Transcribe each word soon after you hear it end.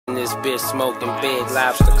this bitch smoking big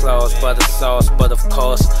lobster claws, butter sauce, but of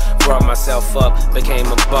course, brought myself up, became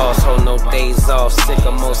a boss, hold no days off, sick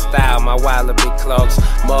of more style, my wilder big clocks,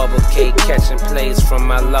 marble cake catching plays from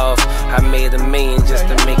my loft. I made $1 million just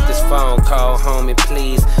to make this phone call, homie,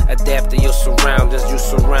 please adapt to your surroundings, you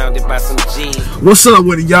surrounded by some G's. What's up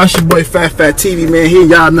with it, y'all? It's your boy FatFatTV, man. Here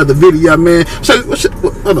y'all another video, man.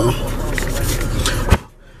 Hold on.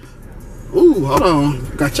 Ooh, hold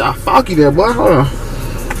on. Got y'all foggy there, boy. Hold on.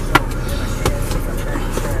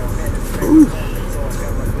 Ooh.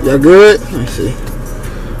 Y'all good? Let me see.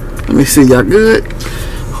 Let me see. Y'all good?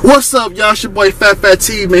 What's up, y'all? It's your boy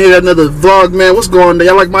FatFatTV, man. Here another vlog, man. What's going on?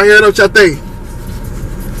 Y'all like my hair? What y'all think?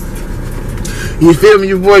 You feel me?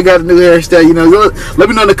 Your boy got a new hairstyle, you know. Let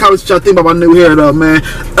me know in the comments what y'all think about my new hair, though, man.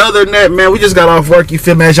 Other than that, man, we just got off work, you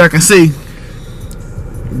feel me? As y'all can see,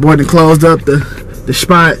 boy done closed up the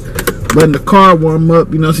spot, letting the car warm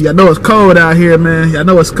up, you know. So y'all know it's cold out here, man. Y'all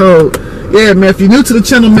know it's cold. Yeah, man, if you're new to the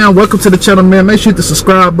channel, man, welcome to the channel, man. Make sure you hit the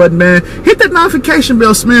subscribe button, man. Hit that notification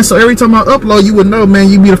bell, man, so every time I upload, you would know, man.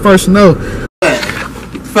 You be the first to know.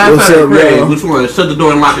 What's up, Craig? Which one? Shut the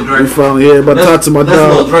door and lock it, Dre. We finally here, about to talk to my dog.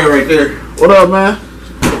 That's little Dre right there. What up, man?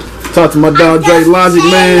 Talk to my dog, Dre Logic,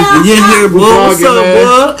 man. We in here, boy. What's up,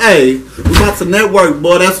 boy? Hey, we about to network,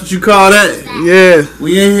 boy. That's what you call that. Yeah.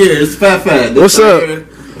 We in here. It's Fat. What's up? Here.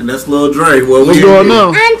 And that's little Dre. Boy, what's going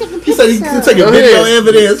on? He said he can take a video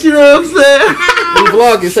evidence. You know what I'm saying? We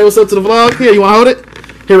vlogging. Say what's up to the vlog. Here, you want to hold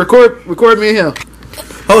it? Here, record me and him.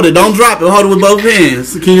 Hold it. Don't drop it. Hold it with both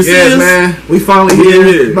hands. Can you see this? Man. We finally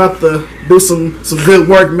here. About to do some good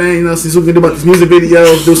work, man. You know, see what we can do about this music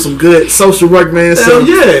videos. Do some good social work, man. So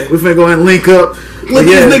yeah. We finna go ahead and link up. Look,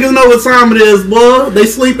 these niggas know what time it is, boy. They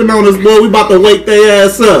sleeping on us, boy. We about to wake their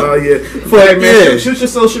ass up. Oh, yeah. Hey, man, shoot your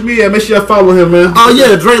social media. Make sure you follow him, man. Oh,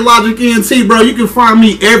 yeah. Dre Logic ENT, bro. You can find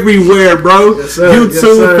me everywhere, bro. Yes, sir.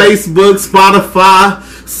 YouTube, Facebook, Spotify,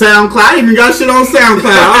 SoundCloud. I even got shit on SoundCloud.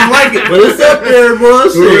 I don't like it, but it's up there, boy.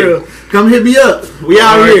 Shit. Come hit me up. We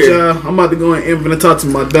out here. Y'all. I'm about to go in and talk to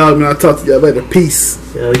my dog, man. I'll talk to y'all later. Peace.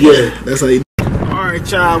 Hell yeah. That's how you do. Alright,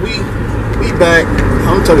 y'all. We back.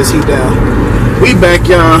 I'm gonna turn this heat down. We back,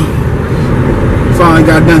 y'all. Finally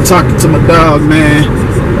got done talking to my dog, man.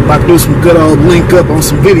 About to do some good old link up on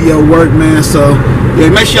some video work, man. So, yeah,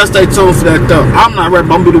 make sure y'all stay tuned for that, though. I'm not ready,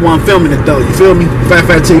 but I'm gonna be the one filming it, though. You feel me?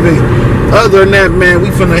 FatFatTV. Other than that, man, we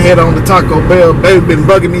finna head on to TacoBell. Baby been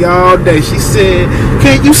bugging me all day. She said,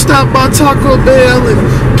 "Can you stop by TacoBell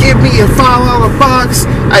and give me a $5 box?"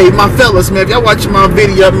 Hey, my fellas, man, if y'all watching my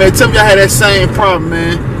video, man, tell me y'all had that same problem,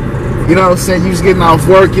 man. You know what I'm saying? You was getting off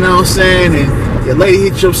work, you know what I'm saying? And your lady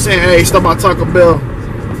hit you up saying, "Hey, stop by TacoBell."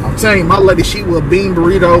 I'm telling you, my lady, she will bean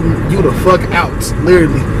burrito you the fuck out.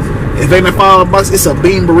 Literally. If ain't a $5, it's a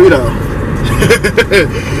bean burrito.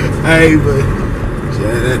 Hey, but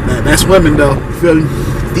yeah, that's women, though. You feel me?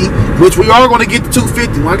 Which we are going to get to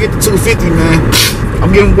 250. When I get to 250, man,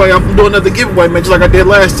 I'm giving away. I'm doing another giveaway, man, just like I did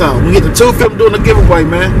last time. When we get to 250, I'm doing a giveaway,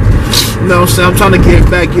 man. You know what I'm saying? I'm trying to give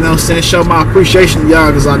back, you know what I'm saying? Show my appreciation to y'all,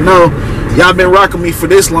 because I know y'all been rocking me for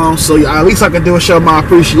this long, so at least I can do is show my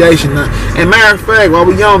appreciation. And matter of fact, while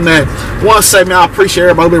we on that, I want to say, man, I appreciate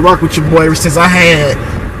everybody who been rocking with your boy ever since I had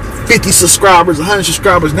 50 subscribers, 100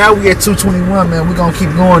 subscribers. Now we at 221, man. We're going to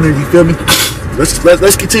keep going there, you feel me?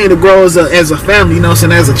 Let's continue to grow as a family, you know what I'm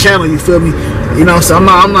saying, as a channel, you feel me? You know, so I'm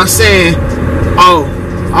not saying, oh,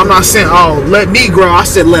 let me grow. I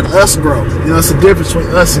said let us grow. You know, it's the difference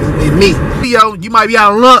between us and me. Yo, you might be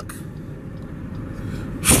out of luck.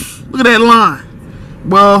 Look at that line.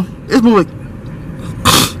 Well, it's moving.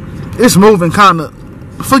 It's moving kind of.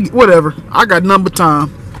 Whatever. I got none but time.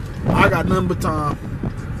 I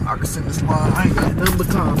can send this line. I ain't got none but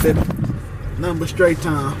time, baby. None but straight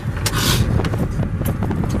time.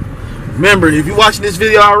 Remember, if you're watching this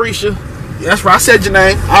video, Arisha, that's right, I said your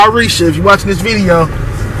name, Arisha. If you're watching this video,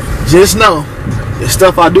 just know the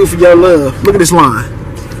stuff I do for your love. Look at this line.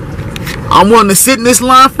 I'm wanting to sit in this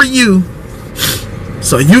line for you,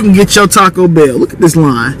 so you can get your TacoBell. Look at this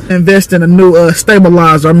line. Invest in a new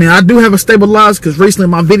stabilizer. I mean, I do have a stabilizer because recently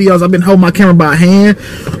in my videos I've been holding my camera by hand.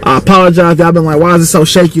 I apologize. Y'all been like, why is it so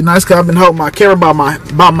shaky? Nice, because I've been holding my camera by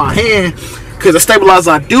my hand. Because the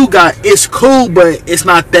stabilizer I do got, it's cool, but it's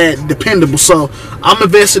not that dependable. So I'm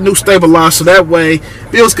investing in new stabilizer, so that way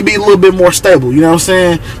bills can be a little bit more stable. You know what I'm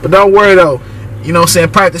saying? But don't worry though. You know what I'm saying?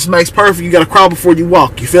 Practice makes perfect. You got to crawl before you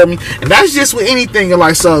walk. You feel me? And that's just with anything in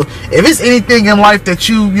life. So if it's anything in life that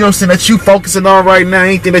you know what I'm saying, that you focusing on right now,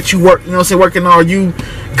 anything that you work, you know what I'm saying, working on, you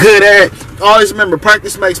good at, always remember,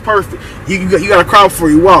 practice makes perfect. You got to crawl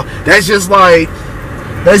before you walk. That's just like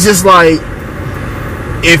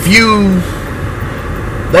if you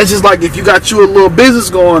That's just like if you got you a little business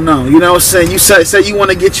going on, you know what I'm saying? You say you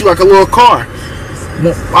want to get you like a little car.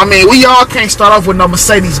 I mean, we all can't start off with no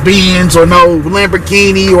Mercedes-Benz or no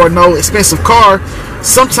Lamborghini or no expensive car.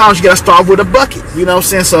 Sometimes you got to start with a bucket, you know what I'm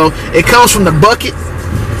saying? So it comes from the bucket.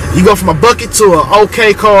 You go from a bucket to an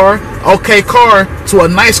okay car to a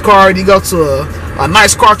nice car, and you go to a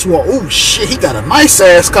nice car to a, oh shit, he got a nice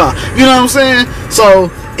ass car. You know what I'm saying? So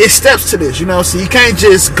it steps to this, you know. So you can't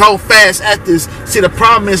just go fast at this. See, the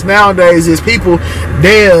problem is nowadays is people,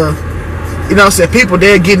 they're, you know what I'm saying, people,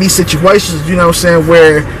 they're getting these situations, you know what I'm saying,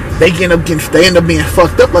 where they end up being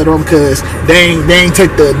fucked up later on because they ain't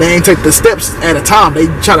take the steps at a time. They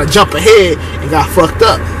try to jump ahead and got fucked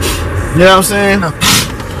up. You know what I'm saying?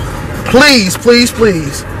 Please, please,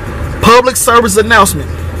 please. Public service announcement.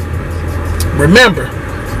 Remember,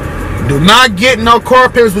 do not get no car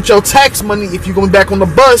payments with your tax money if you're going back on the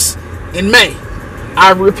bus in May.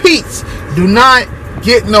 I repeat, do not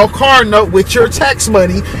get no car note with your tax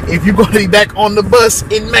money if you're going to be back on the bus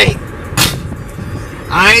in May.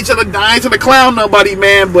 I ain't trying to clown nobody,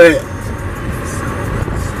 man, but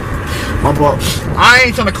I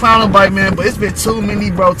ain't trying to clown nobody, man, but it's been too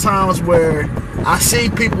many, bro, times where I see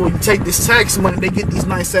people take this tax money, they get these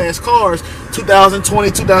nice ass cars,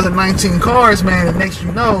 2020, 2019 cars, man, and next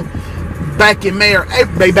you know, back in May or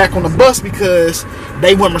April, they back on the bus because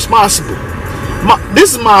they weren't responsible.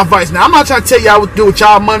 This is my advice. Now, I'm not trying to tell y'all what to do with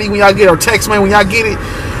y'all money when y'all get it, or tax money when y'all get it,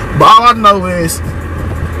 but all I know is,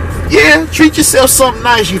 yeah, treat yourself something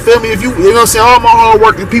nice. You feel me? If you know what I'm saying, all my hard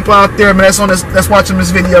working people out there, man, that's watching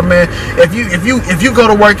this video, man. If you go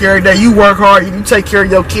to work every day, you work hard, you take care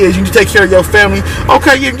of your kids, you take care of your family.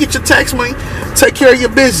 Okay, you can get your tax money, take care of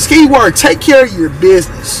your business. Keyword, take care of your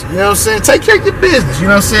business. You know what I'm saying? Take care of your business. You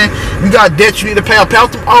know what I'm saying? You got debts you need to pay off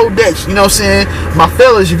them old debts. You know what I'm saying? My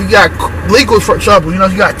fellas, if you got legal trouble, you know,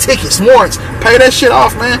 you got tickets, warrants, pay that shit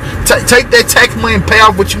off, man. Take that tax money and pay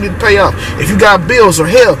off what you need to pay off. If you got bills, or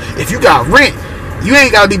hell, if you got rent, you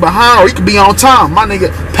ain't gotta be behind, or you can be on time, my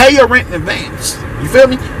nigga. Pay your rent in advance. You feel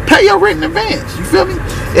me? Pay your rent in advance. You feel me?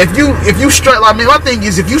 If you straight, like, I mean, my thing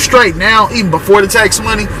is, if you straight now, even before the tax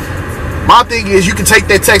money, my thing is you can take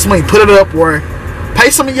that tax money, put it up, or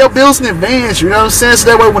pay some of your bills in advance. You know what I'm saying? So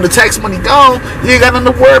that way, when the tax money gone, you ain't got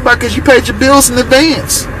nothing to worry about because you paid your bills in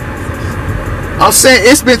advance. I'm saying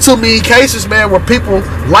it's been too many cases, man, where people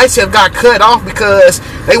lights have got cut off because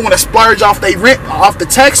they want to splurge off their rent, off the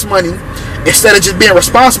tax money, instead of just being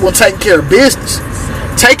responsible and taking care of business.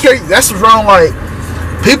 That's what's wrong. Like,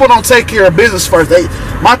 people don't take care of business first.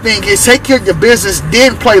 My thing is, take care of your business,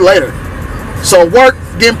 then play later. So work,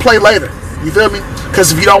 then play later. You feel me?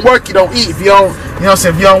 Because if you don't work, you don't eat. If you don't, you know what I'm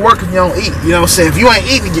saying? If you don't work, if you don't eat, you know what I'm saying? If you ain't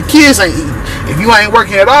eating, your kids ain't eating. If you ain't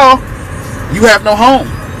working at all, you have no home.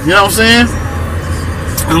 You know what I'm saying?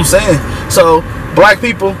 You know what I'm saying? So, black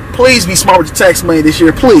people, please be smart with your tax money this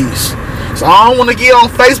year, please. So, I don't want to get on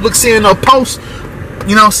Facebook seeing no posts,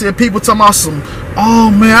 you know what I'm saying, people talking about some, oh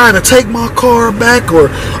man, I had to take my car back, or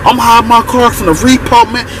I'm hiding my car from the repo,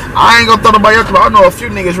 man. I ain't gonna throw nobody else, but I know a few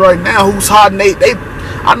niggas right now who's hiding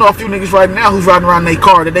I know a few niggas right now who's riding around their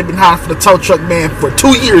car that they've been hiding for the tow truck man for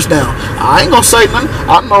 2 years now. I ain't gonna say nothing.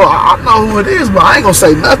 I know who it is, but I ain't gonna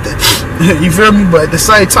say nothing. You feel me? But at the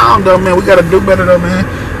same time, though, man, we gotta do better, though, man.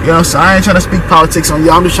 You know what I'm saying? I ain't trying to speak politics on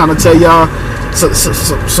y'all. I'm just trying to tell y'all some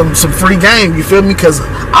free game. You feel me? Because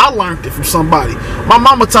I learned it from somebody. My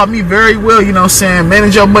mama taught me very well, you know what I'm saying,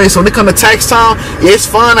 manage your money. So when it come to tax time, yeah, it's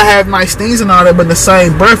fun to have nice things and all that, but in the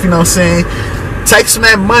same breath, you know what I'm saying, take some of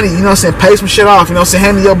that money, you know what I'm saying, pay some shit off, you know what I'm saying,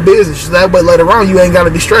 handle your business. So that way later on you ain't gotta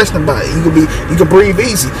be stressed about it. You can breathe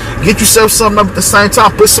easy. Get yourself something up at the same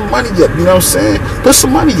time, put some money up, you know what I'm saying? Put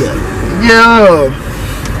some money up. Yeah.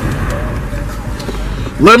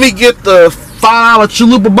 Let me get the $5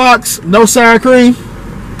 chalupa box, no sour cream.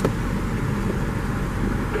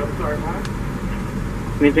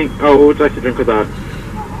 Anything? Oh, what would you like to drink with that?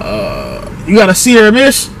 You got a Sierra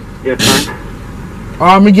Miss? Yes, sir.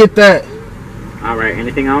 Alright, let me get that. Alright,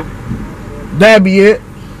 anything else? That'd be it.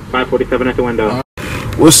 547 at the window.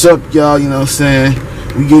 What's up, y'all? You know what I'm saying?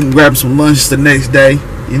 We grabbing some lunch the next day.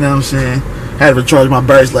 You know what I'm saying? Had to recharge my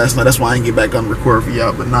batteries last night. That's why I didn't get back on the record for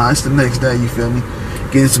y'all. But nah, it's the next day. You feel me?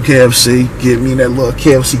 Getting some KFC. Get me that little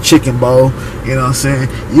KFC chicken bowl. You know what I'm saying?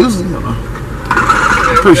 Usually, you know.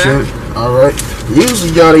 Appreciate it. Alright.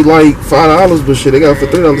 Usually, y'all, they like $5, but shit, they got it for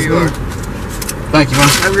 $3 now. Thank you, man.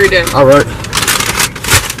 Have a great day. Alright.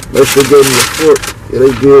 They still gave me a fork. Yeah,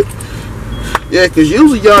 they good. Yeah, because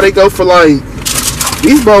usually, y'all, they go for like,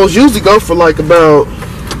 these bowls usually go for like about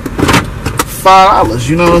 $5.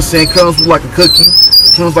 You know what I'm saying? Comes with like a cookie.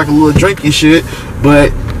 Comes like a little drink and shit.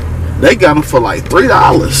 But they got them for like $3.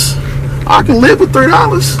 I can live with $3.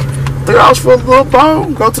 $3 for a little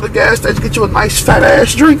bone. Go to the gas station, get you a nice fat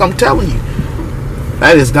ass drink. I'm telling you,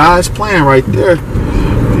 that is God's plan right there.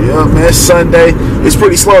 Yeah, man. It's Sunday. It's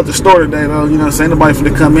pretty slow at the store today, though. You know what I'm saying? Nobody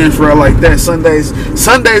finna come in for real like that. Sundays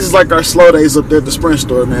is like our slow days up there at the Sprint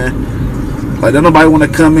store, man. Like, don't nobody want to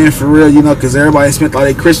come in for real, you know, because everybody spent all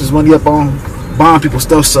their Christmas money up on buying people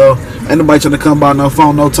stuff, so ain't nobody trying to come buy no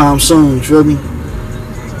phone no time soon. You feel me?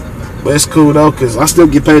 But it's cool though, because I still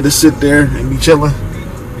get paid to sit there and be chilling.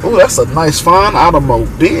 Ooh, that's a nice fine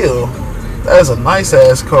automobile. That is a nice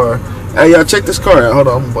ass car. Hey, y'all, check this car out. Hold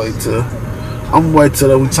on, I'm gonna wait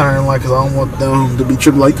till we turn like, because I don't want them to be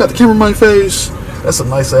tripping like, you got the camera in my face. That's a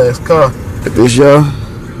nice ass car. Look at this, y'all.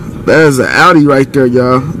 That is an Audi right there,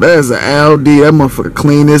 y'all. That is an Audi. That motherfucker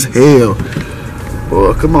clean as hell.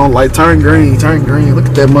 Boy, come on, like, turn green, turn green. Look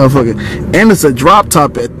at that motherfucker. And it's a drop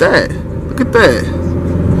top at that. Look at that.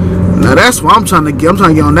 Now that's what I'm trying to get. I'm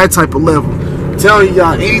trying to get on that type of level. I'm telling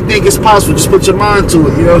y'all, anything is possible. Just put your mind to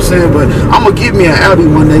it. You know what I'm saying? But I'm gonna give me an Audi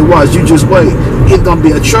one day. Watch, you just wait. It's gonna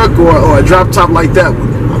be a truck or a drop top like that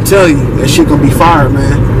one. I'm telling you, that shit gonna be fire,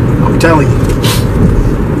 man. I'm telling you.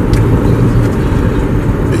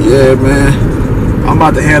 But yeah, man. I'm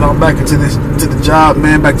about to head on back into the job,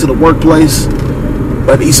 man. Back to the workplace.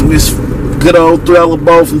 About to eat some of this good old thriller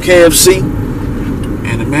bowl from KFC.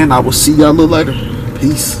 And man, I will see y'all a little later.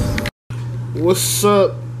 Peace. What's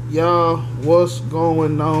up, y'all? What's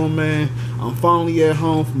going on, man? I'm finally at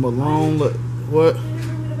home from a long what?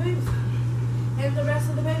 And the rest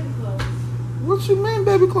of the baby clothes. What you mean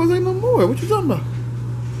baby clothes ain't no more? What you talking about?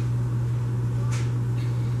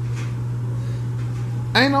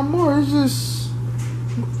 Ain't no more, it's just...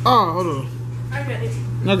 Oh, hold on. I got it.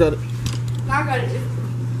 I got it. I got it.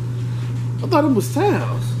 I thought it was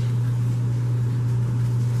towels.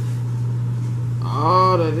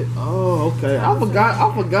 Oh, okay. I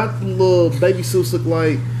forgot the little baby suits look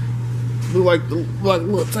like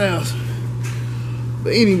little towels.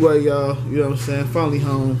 But anyway, y'all, you know what I'm saying? Finally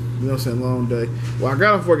home. You know what I'm saying? Long day. Well, I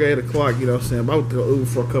got off work at 8 o'clock. You know what I'm saying? But I went to go Uber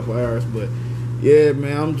for a couple hours. But yeah,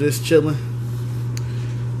 man, I'm just chilling.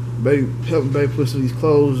 Baby, helping baby put some of these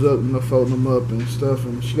clothes up, you know, folding them up and stuff.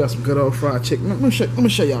 And she got some good old fried chicken. Let me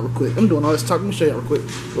show y'all real quick. I'm doing all this talk. Let me show y'all real quick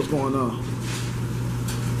what's going on.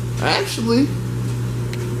 Actually,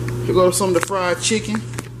 here go some of the fried chicken.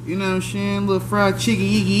 You know what I'm saying? Little fried chicken,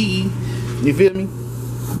 you feel me?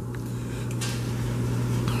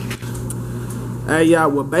 Hey, y'all,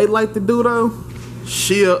 what Bae like to do though?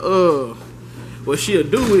 What she'll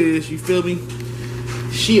do is, you feel me?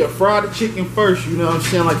 She'll fry the chicken first, you know what I'm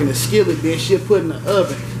saying, like in a skillet, then she'll put it in the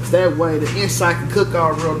oven. So that way the inside can cook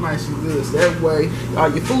all real nice and good. So that way all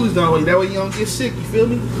your food's done with. That way you don't get sick, you feel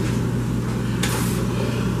me?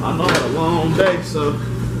 I know I had a long day, so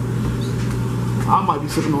I might be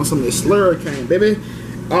sipping on some of this Slurricane, baby.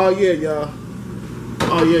 Oh yeah, y'all.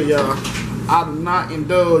 I do not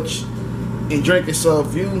indulge in drinking, so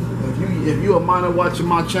if you a minor watching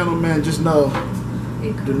my channel, man, just know,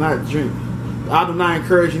 do not drink. I do not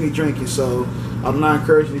encourage any drinking, so I do not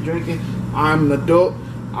encourage any drinking. I'm an adult.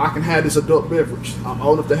 I can have this adult beverage. I'm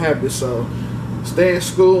old enough to have this, so stay in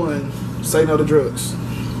school and say no to drugs.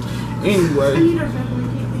 Anyway, I need a red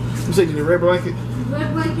blanket. You say you need a red blanket?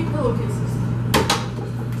 Red blanket pillowcases.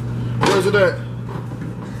 Where's it at?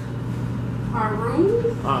 Our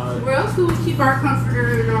room? Alright. Where else do we keep our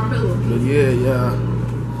comforter and our pillowcase? But yeah.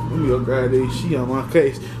 Let me go grab these. She on my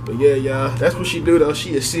case. But yeah, y'all. That's what she do though.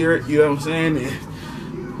 She a syrup, you know what I'm saying? And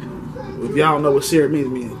if y'all don't know what syrup means, it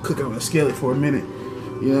means cooking on a skillet for a minute.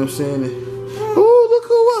 You know what I'm saying? And, ooh, look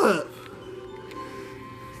who up.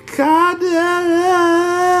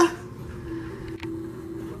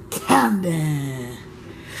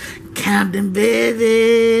 Camden,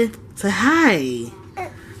 baby. Say hi.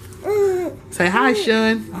 Say hi,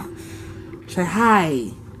 Sean. Say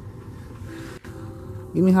hi.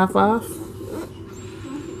 Give me a high five.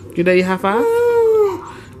 Give Daddy a high five.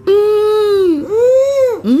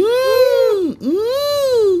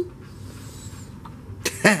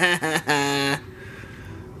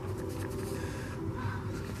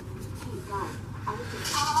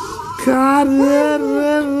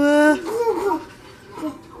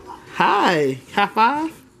 Hi. High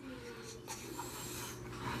five.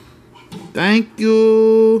 Thank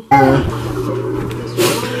you.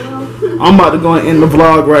 I'm about to go and end the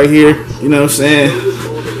vlog right here. You know what I'm saying?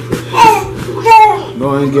 Go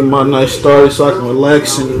ahead and get my night started so I can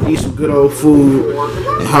relax and eat some good old food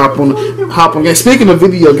and hop on. And speaking of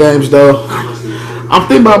video games though, I'm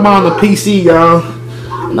thinking about buying a PC, y'all.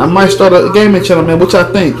 And I might start a gaming channel, man. What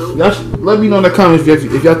y'all think? Y'all let me know in the comments if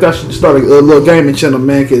y'all thought I should start a little gaming channel,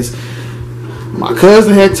 man. Cause My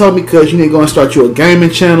cousin had told me, cuz you need to go and start you a gaming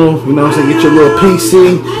channel, you know what I'm saying, get your little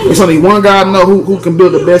PC. It's only one guy I know who can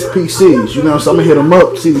build the best PCs, you know, so I'm gonna hit him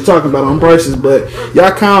up, see what he's talking about on braces. But y'all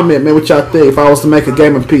comment, man, what y'all think. If I was to make a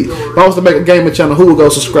gaming channel, who would go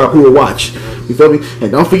subscribe, who would watch? You feel me?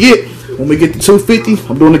 And don't forget, when we get to 250,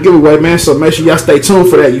 I'm doing a giveaway, man, so make sure y'all stay tuned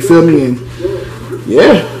for that, you feel me? And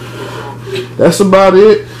yeah, that's about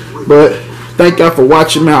it. But thank y'all for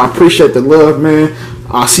watching, man. I appreciate the love, man.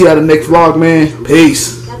 I'll see y'all in the next vlog, man.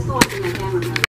 Peace.